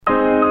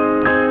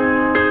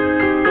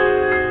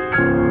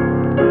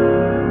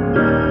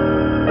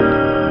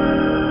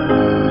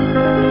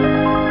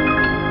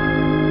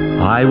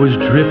I was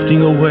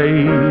drifting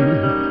away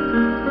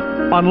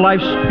on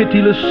life's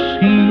pitiless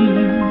sea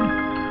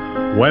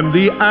when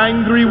the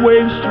angry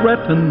waves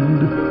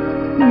threatened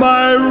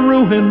my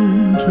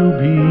ruin to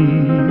be.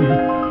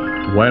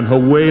 When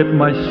away at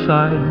my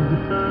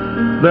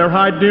side there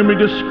I dimly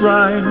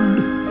descried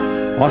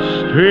a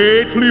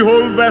stately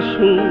old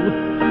vessel,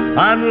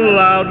 and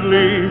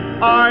loudly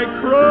I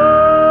cried,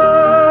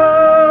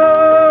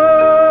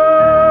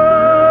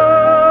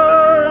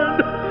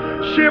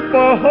 "Ship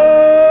ahoy!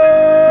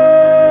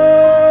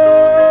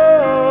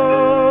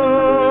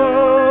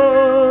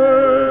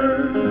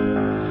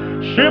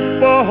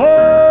 Ship ahoy!"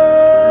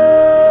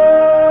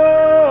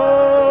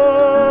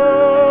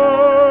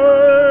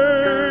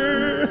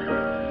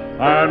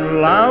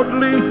 And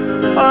loudly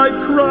I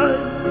cried,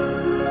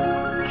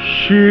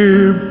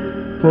 "Ship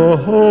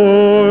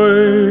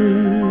ahoy!"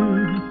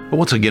 Well,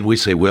 once again, we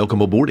say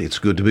welcome aboard. It's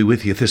good to be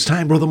with you at this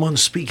time. Brother Munn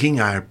speaking.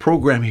 Our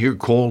program here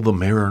called The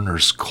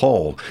Mariner's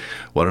Call.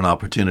 What an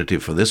opportunity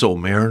for this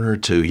old mariner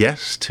to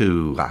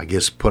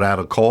put out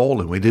a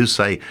call. And we do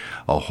say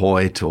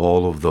ahoy to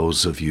all of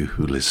those of you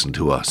who listen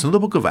to us. In the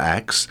book of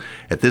Acts,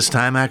 at this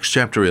time, Acts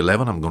chapter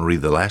 11, I'm going to read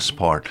the last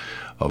part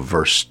of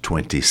verse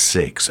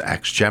 26.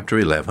 Acts chapter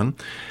 11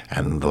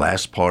 and the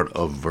last part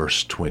of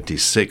verse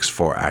 26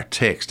 for our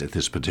text at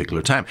this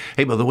particular time.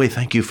 Hey, by the way,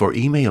 thank you for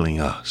emailing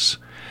us.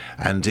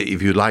 And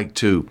if you'd like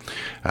to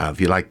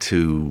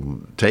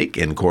take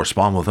and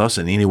correspond with us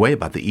in any way,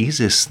 about the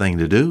easiest thing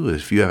to do,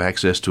 if you have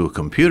access to a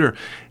computer,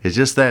 is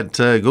just that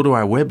go to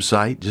our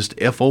website, just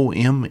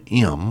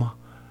FOMM.org,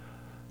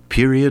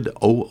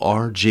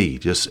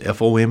 just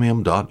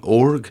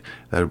FOMM.org.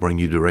 That'll bring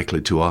you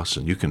directly to us,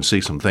 and you can see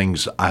some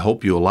things I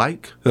hope you'll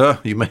like.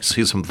 You may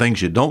see some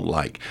things you don't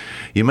like.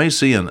 You may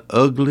see an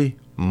ugly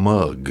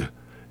mug.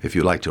 If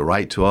you'd like to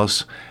write to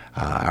us,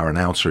 our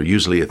announcer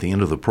usually at the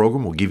end of the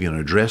program will give you an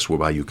address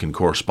whereby you can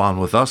correspond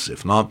with us.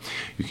 If not,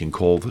 you can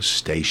call the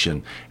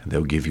station, and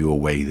they'll give you a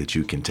way that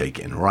you can take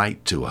and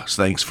write to us.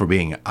 Thanks for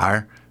being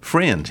our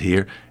friend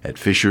here at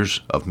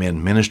Fishers of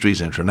Men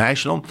Ministries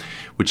International,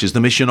 which is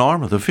the mission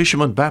arm of the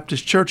Fisherman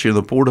Baptist Church here in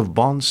the port of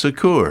Bon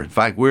Secour. In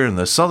fact, we're in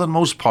the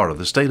southernmost part of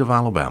the state of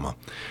Alabama,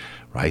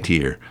 right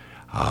here.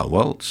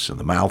 It's in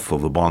the mouth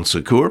of the Bon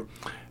Secour.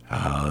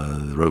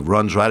 The road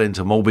runs right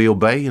into Mobile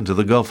Bay, into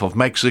the Gulf of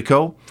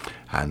Mexico,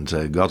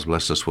 and God's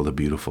blessed us with a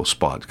beautiful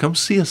spot. Come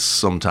see us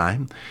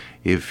sometime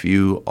if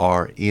you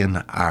are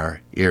in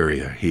our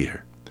area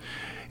here.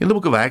 In the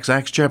book of Acts,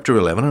 Acts chapter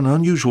 11, an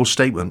unusual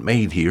statement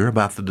made here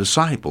about the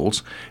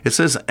disciples. It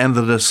says, and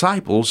the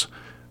disciples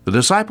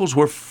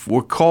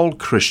were called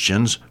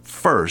Christians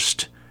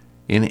first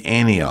in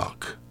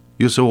Antioch.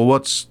 You say, well,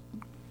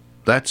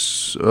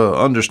 that's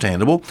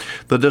understandable.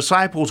 The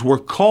disciples were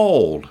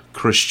called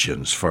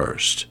Christians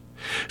first.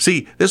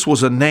 See, this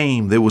was a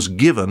name that was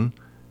given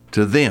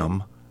to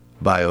them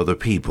by other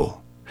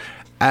people.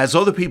 As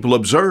other people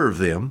observed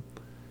them,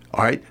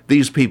 all right,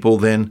 these people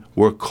then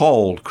were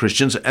called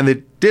Christians, and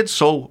they did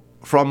so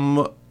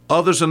from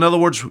others. In other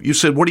words, you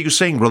said, what are you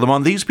saying, Brother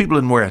Mon? These people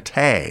didn't wear a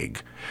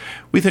tag.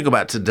 We think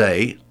about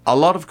today, a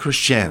lot of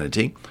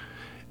Christianity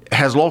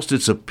has lost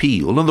its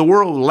appeal, and the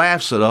world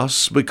laughs at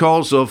us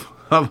because of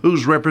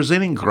who's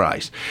representing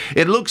Christ.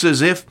 It looks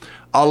as if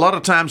a lot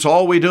of times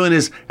all we're doing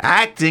is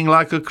acting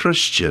like a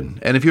Christian.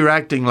 And if you're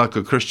acting like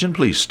a Christian,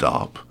 please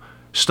stop.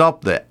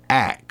 Stop the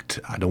act.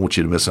 I don't want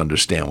you to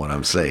misunderstand what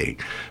I'm saying.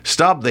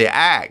 Stop the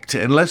act,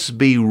 and let's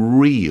be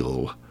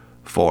real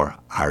for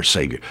our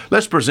Savior.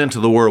 Let's present to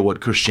the world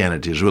what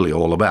Christianity is really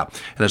all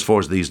about. And as far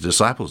as these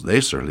disciples,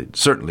 they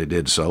certainly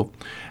did so.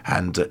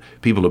 And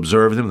people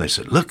observed them. They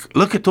said,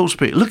 look at those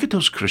people. Look at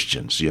those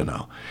Christians,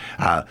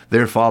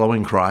 they're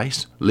following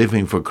Christ,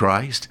 living for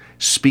Christ,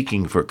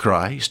 speaking for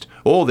Christ.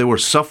 Oh, they were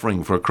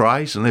suffering for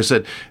Christ. And they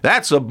said,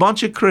 that's a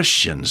bunch of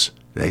Christians.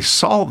 They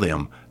saw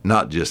them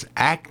not just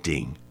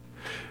acting.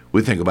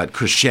 We think about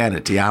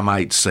Christianity, I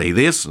might say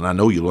this, and I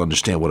know you'll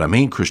understand what I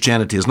mean.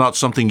 Christianity is not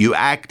something you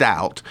act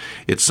out.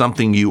 It's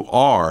something you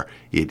are.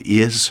 It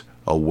is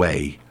a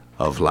way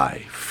of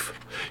life.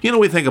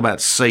 We think about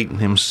Satan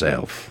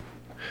himself.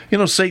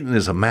 Satan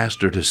is a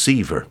master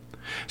deceiver.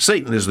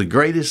 Satan is the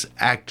greatest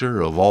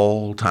actor of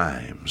all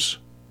times.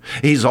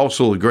 He's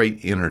also a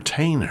great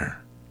entertainer.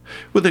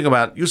 We think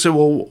about, you say,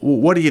 well,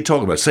 what are you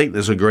talking about? Satan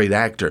is a great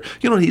actor.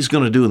 You know what he's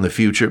going to do in the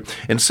future?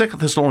 In 2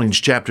 Thessalonians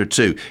chapter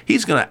 2,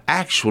 he's going to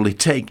actually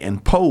take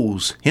and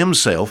pose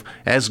himself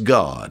as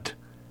God.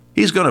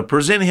 He's going to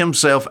present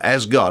himself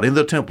as God in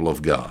the temple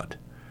of God.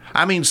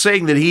 I mean,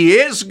 saying that he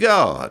is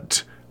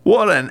God.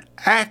 What an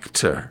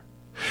actor.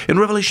 In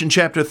Revelation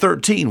chapter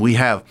 13, we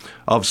have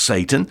of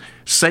Satan.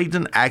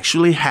 Satan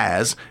actually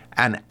has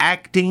an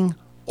acting,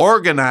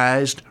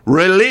 organized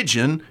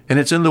religion, and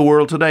it's in the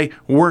world today,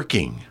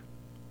 working.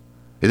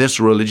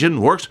 This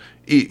religion works.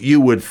 You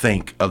would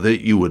think of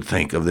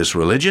this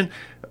religion,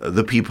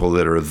 the people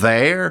that are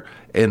there.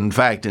 In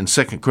fact, in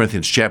 2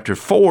 Corinthians chapter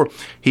 4,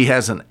 he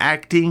has an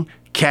acting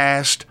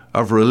cast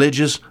of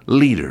religious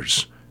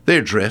leaders.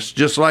 They're dressed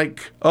just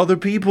like other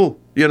people,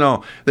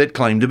 that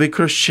claim to be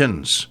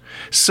Christians.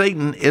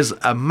 Satan is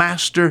a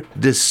master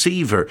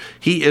deceiver.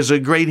 He is a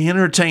great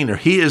entertainer.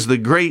 He is a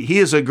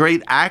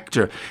great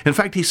actor. In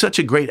fact, he's such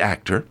a great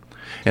actor.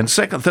 In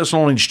 2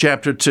 Thessalonians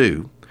chapter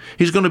 2,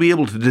 he's going to be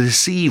able to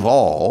deceive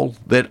all,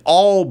 that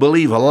all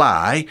believe a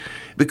lie,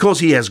 because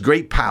he has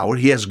great power,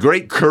 he has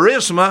great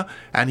charisma,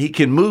 and he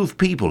can move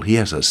people. He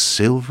has a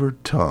silver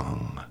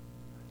tongue.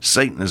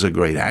 Satan is a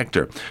great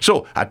actor.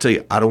 So I tell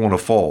you, I don't want to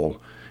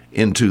fall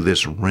into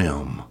this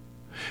realm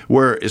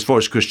where, as far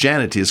as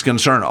Christianity is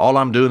concerned, all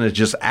I'm doing is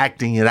just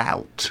acting it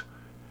out.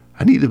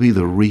 I need to be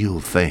the real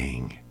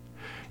thing.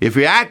 If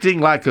you're acting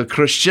like a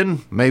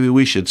Christian, maybe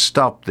we should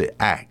stop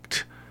the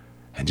act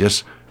and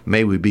just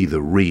maybe be the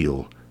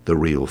real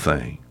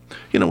thing.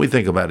 We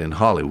think about in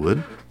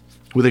Hollywood,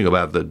 we think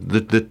about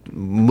the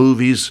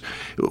movies,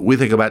 we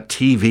think about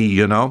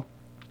TV,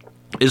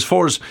 As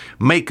far as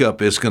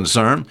makeup is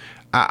concerned,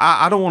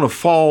 I don't want to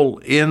fall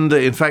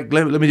in fact,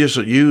 let me just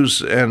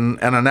use an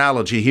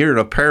analogy here,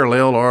 a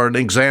parallel or an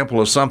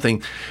example of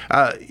something.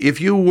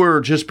 If you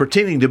were just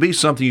pretending to be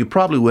something, you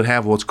probably would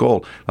have what's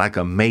called like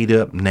a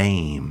made-up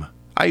name.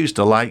 I used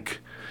to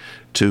like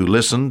to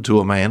listen to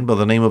a man by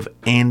the name of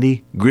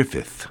Andy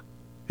Griffith.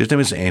 His name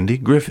is Andy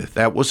Griffith.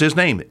 That was his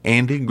name,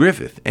 Andy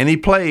Griffith. And he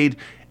played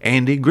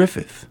Andy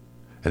Griffith.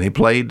 And he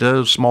played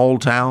a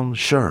small-town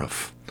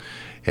sheriff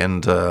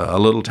in a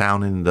little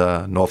town in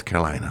North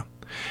Carolina.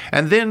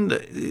 And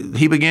then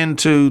he began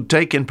to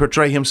take and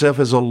portray himself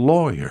as a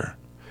lawyer.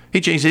 He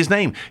changed his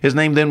name. His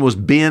name then was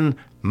Ben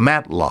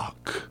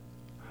Matlock.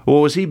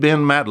 Well, was he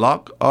Ben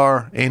Matlock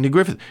or Andy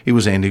Griffith? He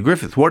was Andy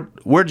Griffith.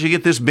 Where'd you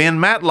get this Ben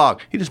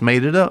Matlock? He just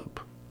made it up.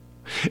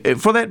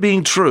 For that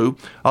being true,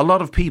 a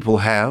lot of people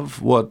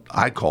have what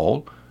I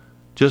call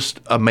just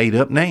a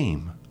made-up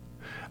name.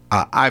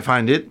 I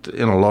find it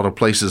in a lot of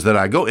places that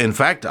I go. In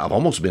fact, I've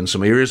almost been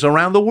some areas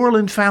around the world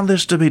and found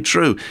this to be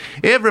true.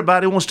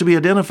 Everybody wants to be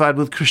identified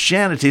with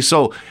Christianity,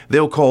 so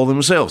they'll call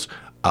themselves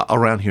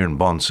around here in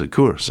Bon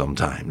Secours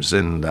sometimes.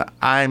 And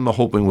I'm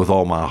hoping with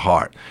all my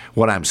heart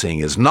what I'm saying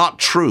is not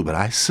true, but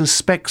I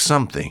suspect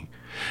something.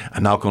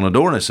 I knock on the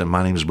door and I say,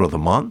 my name is Brother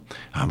Mont.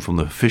 I'm from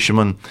the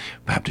Fisherman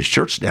Baptist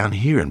Church down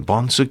here in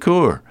Bon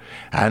Secours.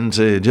 And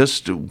we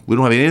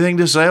don't have anything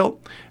to sell.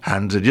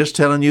 And just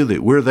telling you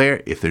that we're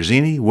there. If there's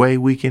any way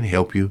we can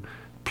help you,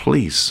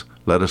 please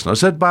let us know. I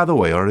said, by the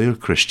way, are you a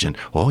Christian?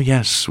 Oh,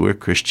 yes, we're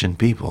Christian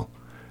people.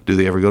 Do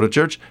they ever go to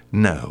church?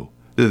 No.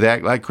 Do they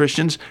act like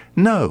Christians?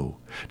 No.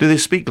 Do they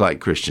speak like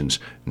Christians?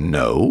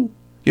 No.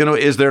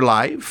 Is their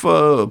life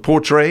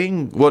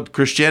portraying what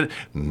Christianity?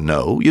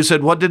 No. You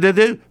said, what did they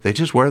do? They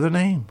just wear the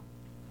name.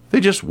 They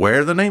just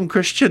wear the name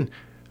Christian.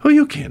 Oh,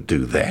 you can't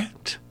do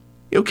that.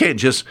 You can't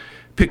just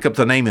pick up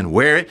the name and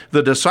wear it.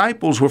 The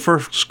disciples were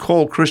first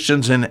called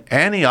Christians in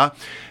Antioch.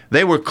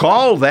 They were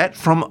called that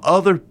from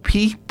other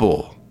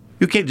people.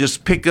 You can't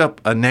just pick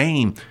up a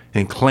name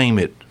and claim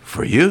it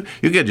for you.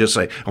 You can't just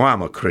say, oh,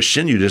 I'm a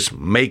Christian. You just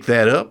make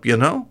that up,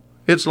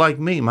 It's like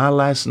me. My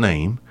last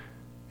name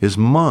is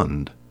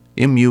Mund.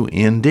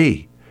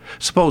 M-U-N-D.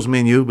 Suppose me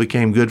and you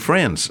became good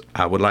friends.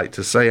 I would like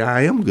to say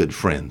I am good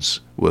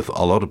friends with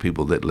a lot of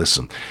people that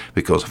listen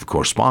because I've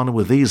corresponded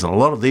with these, and a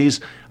lot of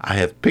these, I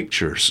have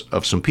pictures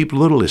of some people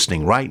that are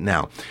listening right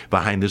now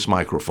behind this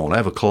microphone. I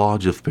have a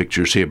collage of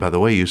pictures here. By the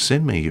way, you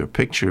send me your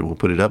picture, we'll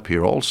put it up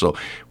here also.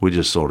 We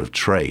just sort of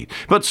trade.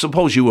 But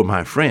suppose you were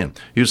my friend.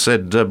 You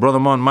said, Brother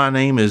Mon, my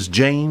name is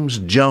James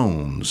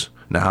Jones.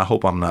 Now, I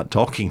hope I'm not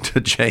talking to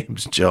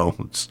James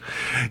Jones.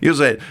 You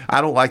said,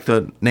 I don't like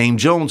the name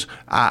Jones.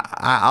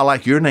 I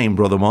like your name,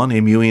 Brother Munn,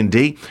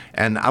 M-U-N-D,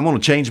 and I'm going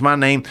to change my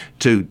name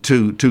to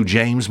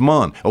James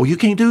Munn. Oh, you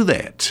can't do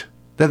that.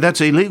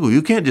 That's illegal.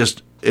 You can't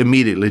just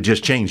immediately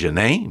just change your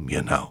name,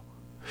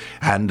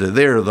 And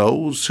there are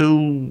those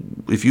who,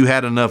 if you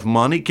had enough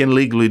money, can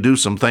legally do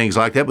some things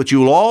like that, but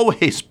you'll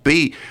always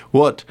be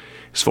what,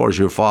 as far as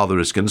your father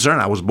is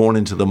concerned, I was born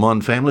into the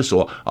Munn family,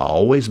 so I'll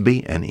always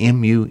be an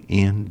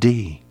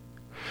M-U-N-D.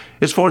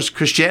 As far as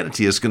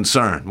Christianity is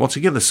concerned, once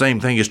again, the same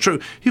thing is true.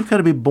 You've got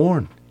to be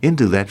born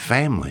into that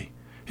family.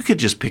 You could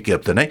just pick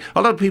up the name.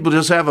 A lot of people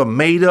just have a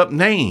made-up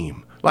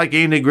name. Like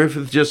Andy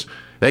Griffith,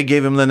 they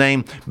gave him the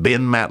name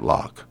Ben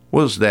Matlock.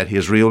 Was that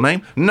his real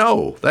name?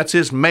 No, that's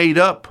his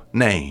made-up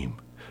name.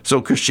 So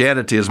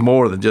Christianity is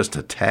more than just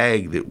a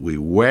tag that we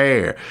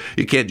wear.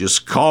 You can't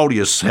just call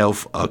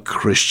yourself a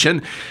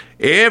Christian.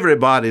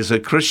 Everybody's a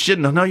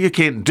Christian. No, you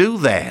can't do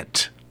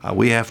that.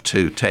 We have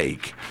to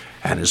take.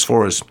 And as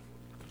far as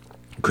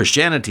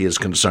Christianity is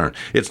concerned,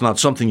 it's not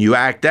something you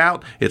act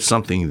out. It's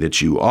something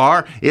that you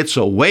are. It's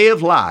a way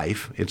of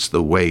life. It's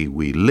the way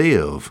we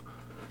live,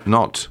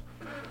 not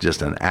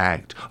just an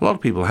act. A lot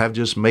of people have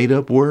just made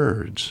up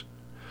words.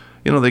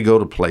 They go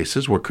to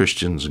places where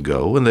Christians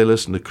go and they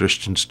listen to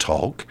Christians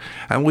talk,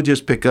 and we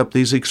just pick up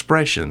these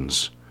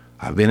expressions.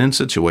 I've been in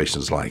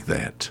situations like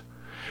that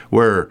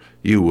where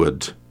you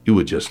would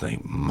just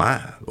think,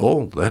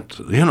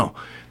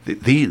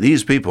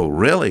 these people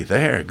really,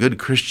 they're good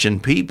Christian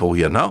people,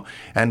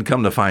 and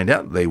come to find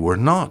out they were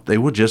not. They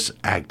were just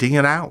acting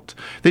it out.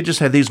 They just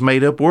had these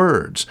made-up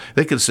words.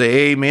 They could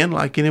say amen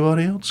like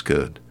anybody else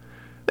could.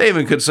 They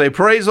even could say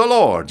praise the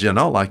Lord,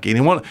 like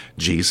anyone.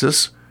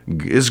 Jesus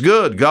is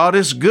good. God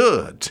is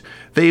good.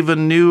 They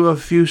even knew a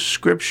few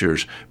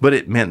scriptures, but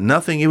it meant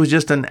nothing. It was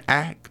just an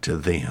act to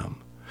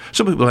them.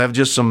 Some people have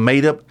just some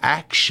made-up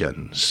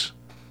actions.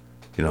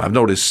 I've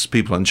noticed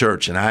people in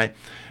church, and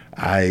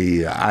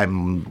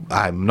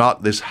I'm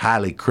not this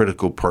highly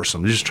critical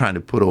person. I'm just trying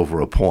to put over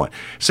a point,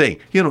 saying,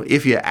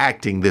 if you're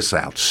acting this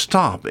out,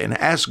 stop and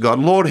ask God,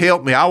 Lord,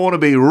 help me. I want to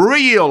be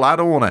real. I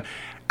don't want to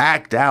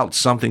act out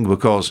something,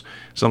 because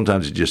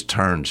sometimes it just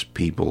turns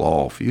people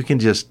off. You can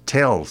just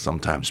tell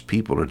sometimes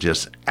people are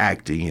just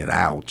acting it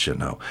out,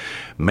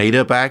 Made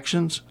up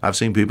actions. I've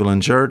seen people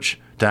in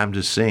church, time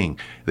to sing.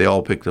 They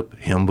all picked up a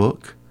hymn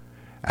book.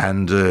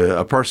 And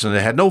a person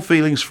that had no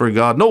feelings for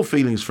God, no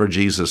feelings for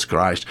Jesus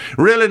Christ,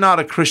 really not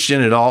a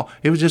Christian at all,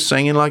 he was just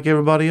singing like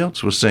everybody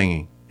else was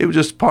singing. It was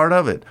just part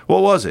of it.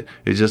 What was it?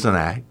 It was just an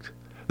act.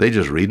 They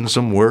just reading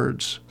some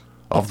words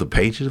off the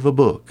pages of a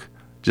book.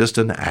 Just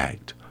an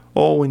act.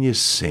 Oh, when you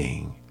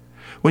sing,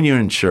 when you're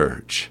in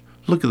church,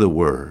 look at the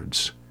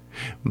words.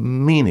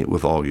 Mean it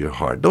with all your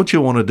heart. Don't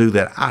you want to do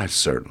that? I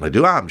certainly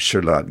do. I'm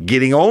sure not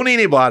getting on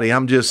anybody.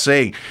 I'm just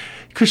saying,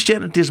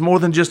 Christianity is more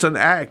than just an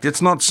act.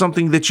 It's not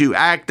something that you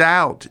act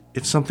out.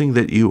 It's something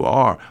that you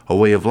are, a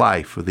way of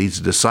life for these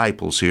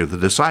disciples here. The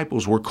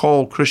disciples were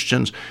called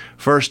Christians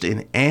first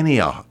in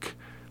Antioch.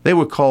 They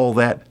were called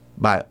that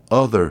by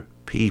other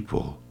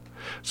people.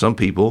 Some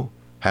people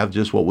have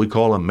just what we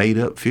call a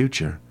made-up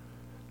future.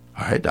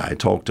 All right, I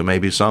talked to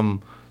maybe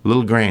some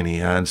little granny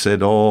and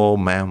said, "Oh,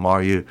 ma'am,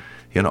 are you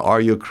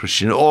a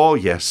Christian?" "Oh,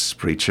 yes,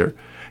 preacher."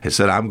 He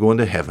said, "I'm going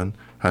to heaven."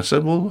 I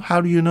said, "Well,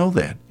 how do you know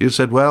that?" He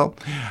said, "Well,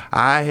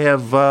 I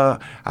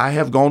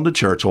have gone to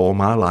church all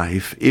my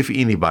life. If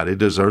anybody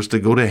deserves to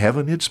go to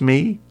heaven, it's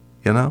me,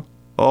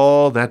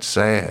 Oh, that's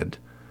sad.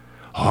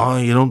 Oh,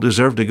 you don't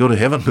deserve to go to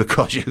heaven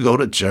because you go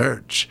to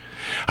church.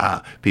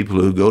 People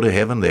who go to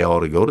heaven, they ought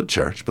to go to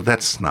church, but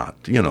that's not,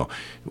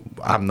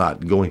 I'm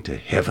not going to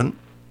heaven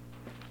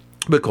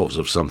because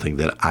of something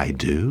that I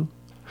do.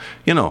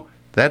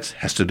 That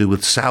has to do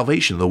with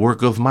salvation, the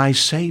work of my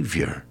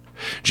Savior.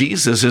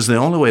 Jesus is the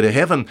only way to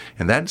heaven,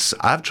 and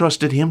I've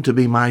trusted him to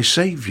be my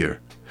Savior.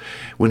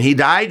 When he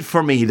died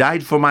for me, he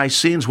died for my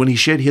sins when he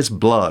shed his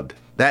blood.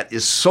 That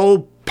is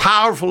so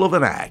powerful of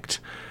an act.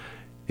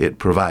 It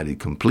provided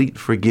complete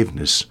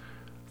forgiveness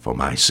for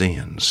my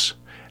sins.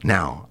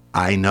 Now,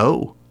 I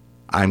know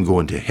I'm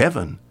going to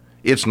heaven.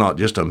 It's not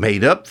just a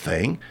made-up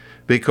thing,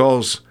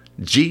 because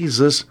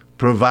Jesus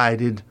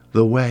provided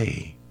the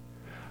way.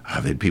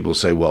 I've had people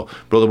say, "Well,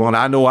 Brother Mon,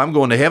 I know I'm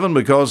going to heaven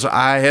because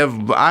I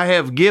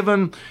have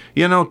given,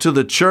 to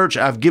the church.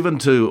 I've given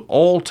to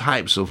all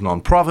types of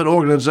nonprofit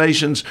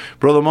organizations.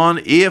 Brother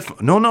Mon,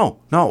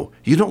 no,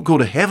 you don't go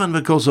to heaven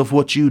because of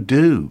what you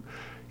do.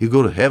 You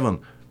go to heaven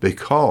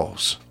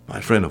because,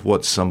 my friend, of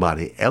what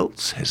somebody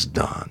else has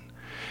done.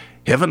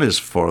 Heaven is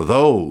for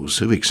those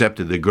who've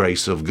accepted the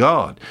grace of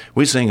God.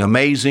 We sing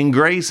Amazing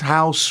Grace,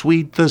 how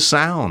sweet the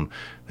sound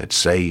that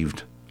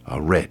saved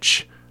a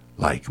wretch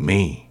like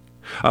me."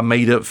 A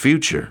made-up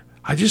future.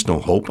 I just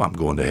don't hope I'm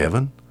going to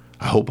heaven.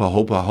 I hope.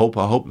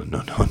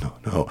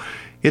 No.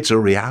 It's a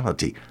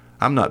reality.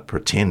 I'm not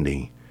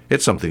pretending.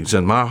 It's something that's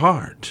in my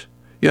heart.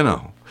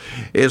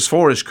 As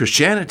far as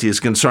Christianity is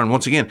concerned,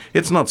 once again,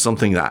 it's not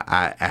something that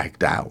I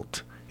act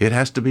out. It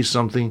has to be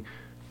something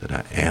that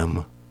I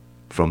am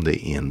from the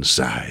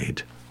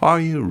inside. Are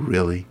you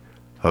really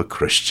a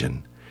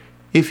Christian?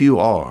 If you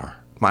are,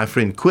 my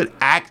friend, quit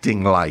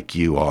acting like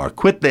you are.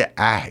 Quit the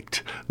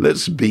act.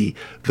 Let's be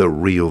the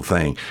real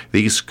thing.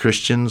 These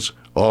Christians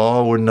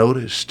all were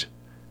noticed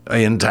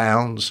in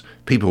towns.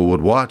 People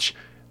would watch.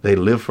 They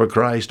lived for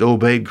Christ,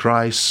 obeyed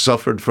Christ,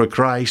 suffered for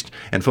Christ.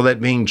 And for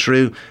that being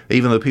true,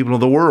 even the people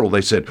of the world,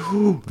 they said,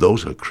 "Ooh,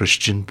 those are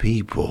Christian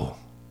people."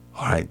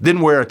 All right,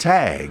 didn't wear a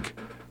tag.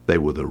 They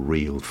were the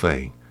real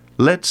thing.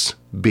 Let's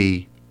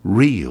be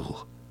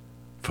real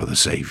for the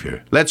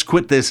Savior. Let's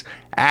quit this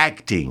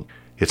acting.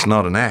 It's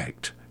not an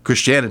act.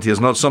 Christianity is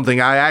not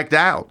something I act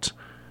out.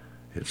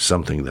 It's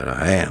something that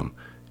I am.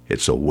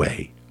 It's a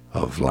way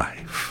of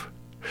life.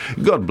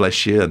 God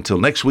bless you. Until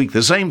next week,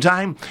 the same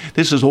time,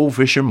 this is Old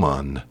Fisher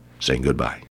Munn saying goodbye.